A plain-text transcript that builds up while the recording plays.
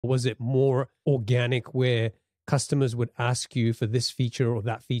Was it more organic where customers would ask you for this feature or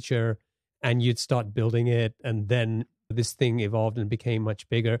that feature and you'd start building it and then this thing evolved and became much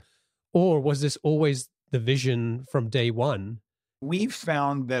bigger? Or was this always the vision from day one? We've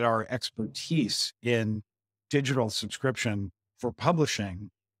found that our expertise in digital subscription for publishing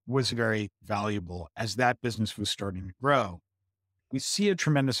was very valuable as that business was starting to grow. We see a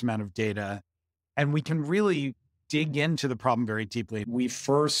tremendous amount of data and we can really dig into the problem very deeply. We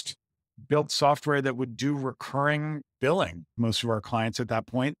first built software that would do recurring billing. Most of our clients at that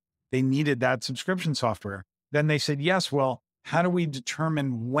point, they needed that subscription software. Then they said, yes, well, how do we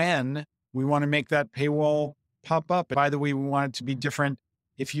determine when we want to make that paywall pop up? By the way, we want it to be different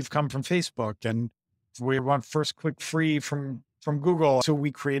if you've come from Facebook, and we want first click free from Google. So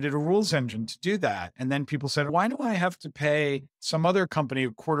we created a rules engine to do that. And then people said, why do I have to pay some other company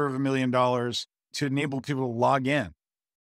 $250,000 to enable people to log in?